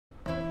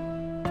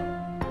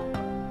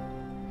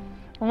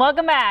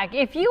Welcome back.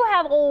 If you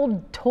have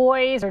old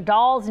toys or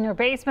dolls in your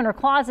basement or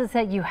closets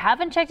that you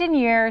haven't checked in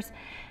years,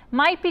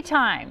 might be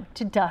time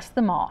to dust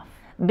them off.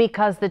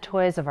 Because the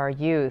toys of our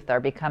youth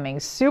are becoming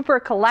super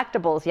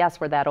collectibles.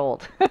 Yes, we're that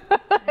old.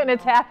 And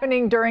it's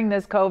happening during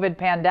this COVID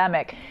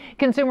pandemic.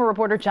 Consumer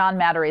reporter John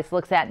Matarese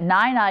looks at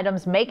 9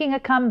 items making a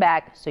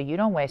comeback so you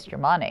don't waste your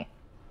money.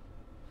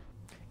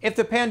 If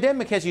the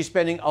pandemic has you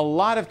spending a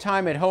lot of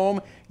time at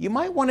home, you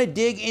might want to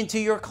dig into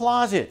your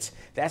closets.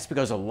 That's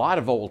because a lot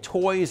of old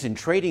toys and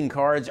trading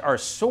cards are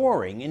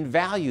soaring in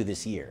value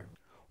this year.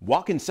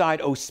 Walk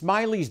inside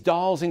O'Smiley's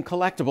Dolls and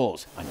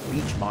Collectibles on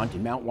Beachmont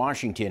in Mount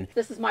Washington.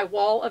 This is my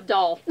wall of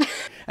doll.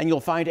 And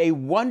you'll find a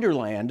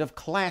wonderland of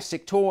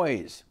classic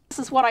toys. This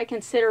is what I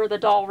consider the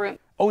doll room.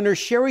 Owner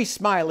Sherry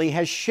Smiley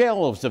has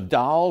shelves of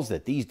dolls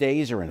that these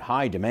days are in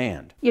high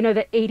demand. You know,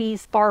 the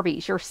 80s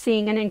Barbies, you're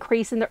seeing an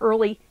increase in the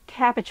early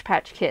Cabbage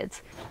Patch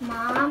Kids.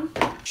 Mom?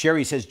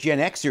 Sherry says Gen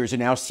Xers are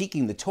now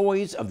seeking the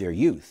toys of their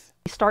youth.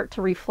 We start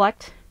to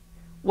reflect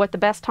what the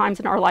best times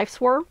in our lives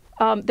were.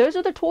 Those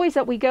are the toys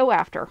that we go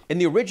after. In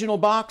the original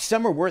box,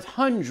 some are worth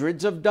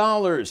hundreds of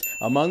dollars.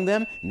 Among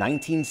them,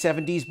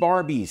 1970s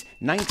Barbies,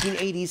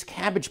 1980s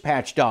Cabbage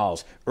Patch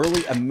dolls,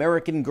 early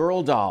American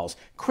Girl dolls,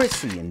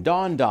 Chrissy and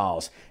Dawn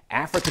dolls,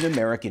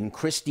 African-American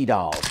Christy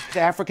dolls,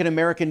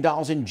 African-American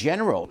dolls in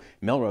general.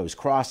 Melrose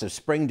Cross of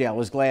Springdale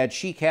is glad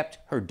she kept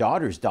her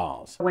daughter's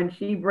dolls. When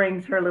she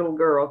brings her little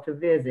girl to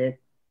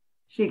visit,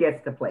 she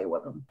gets to play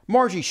with them.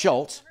 Margie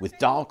Schultz with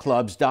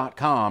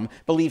dollclubs.com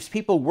believes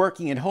people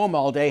working at home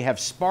all day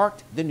have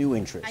sparked the new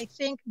interest. I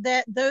think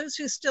that those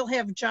who still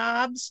have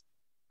jobs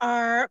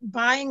are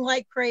buying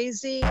like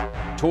crazy.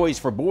 Toys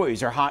for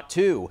boys are hot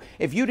too.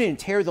 If you didn't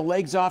tear the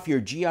legs off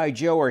your G.I.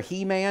 Joe or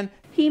He-Man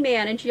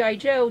and G.I.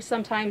 Joe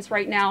sometimes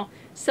right now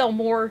sell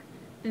more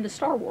than the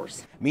Star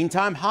Wars.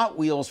 Meantime, Hot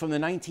Wheels from the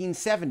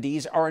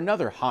 1970s are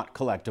another hot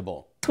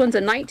collectible. This one's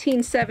a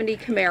 1970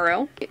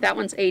 Camaro. That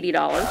one's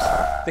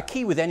 $80. The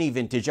key with any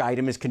vintage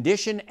item is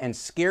condition and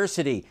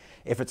scarcity.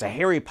 If it's a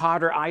Harry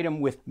Potter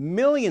item with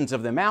millions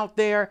of them out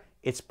there,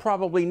 it's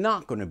probably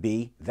not going to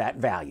be that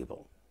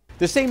valuable.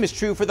 The same is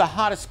true for the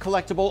hottest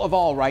collectible of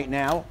all right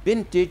now,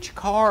 vintage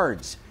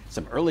cards.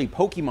 Some early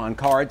Pokemon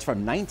cards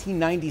from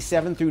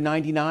 1997 through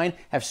 99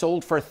 have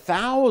sold for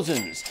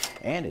thousands.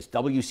 And as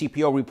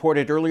WCPO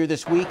reported earlier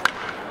this week,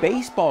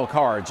 baseball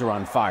cards are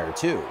on fire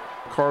too.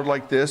 A card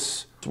like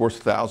this is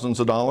worth thousands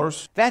of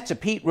dollars. That's a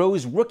Pete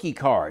Rose rookie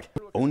card,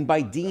 owned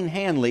by Dean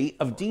Hanley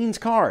of Dean's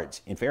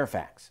Cards in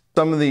Fairfax.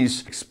 Some of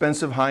these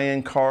expensive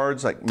high-end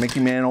cards like Mickey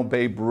Mantle,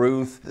 Babe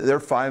Ruth, they're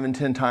 5 and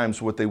 10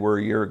 times what they were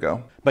a year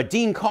ago. But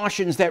Dean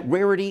cautions that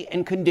rarity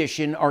and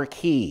condition are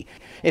key.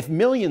 If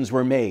millions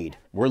were made,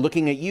 we're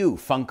looking at you,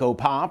 Funko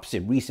Pops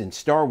and recent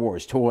Star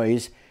Wars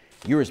toys.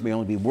 Yours may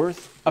only be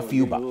worth a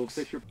few bucks.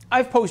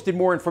 I've posted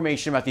more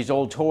information about these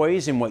old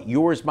toys and what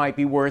yours might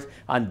be worth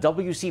on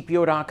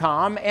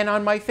WCPO.com and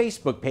on my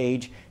Facebook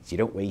page, so you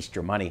don't waste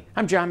your money.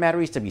 I'm John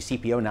Matarese,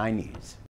 WCPO 9 News.